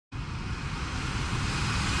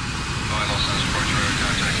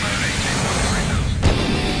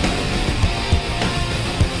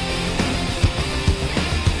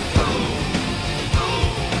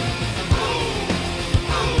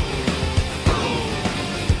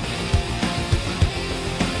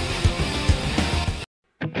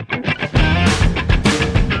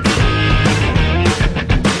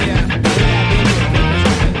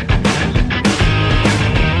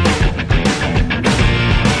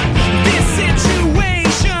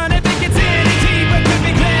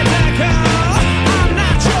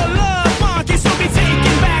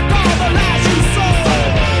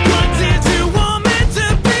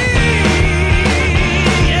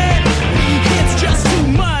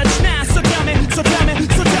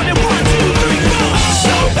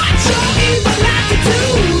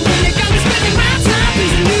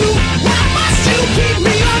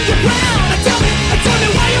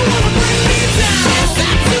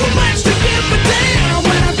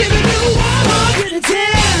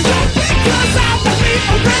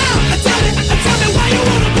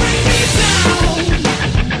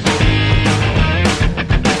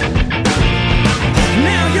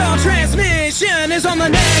is on the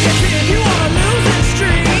negative. You wanna lose that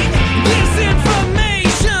streak. This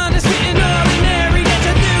information is getting ordinary. That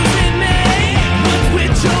you're losing me. What's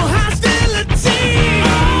with your hostility?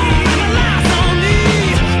 Analyze on me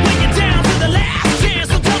when you're down to the last chance.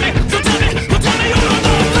 So tell me you're on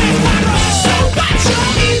the place. So what's your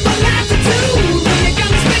evil attitude when you got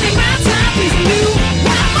me spending my time pleasing you?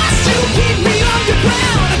 Why must you keep me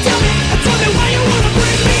underground? Tell me why you wanna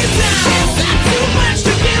bring me down. Is that too much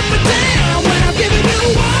to give a damn when I'm giving you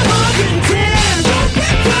 110? Don't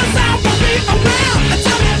because I won't be around.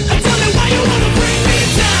 Tell me why you wanna bring me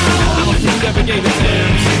down. I don't think you ever gave it to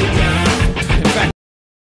him. In fact,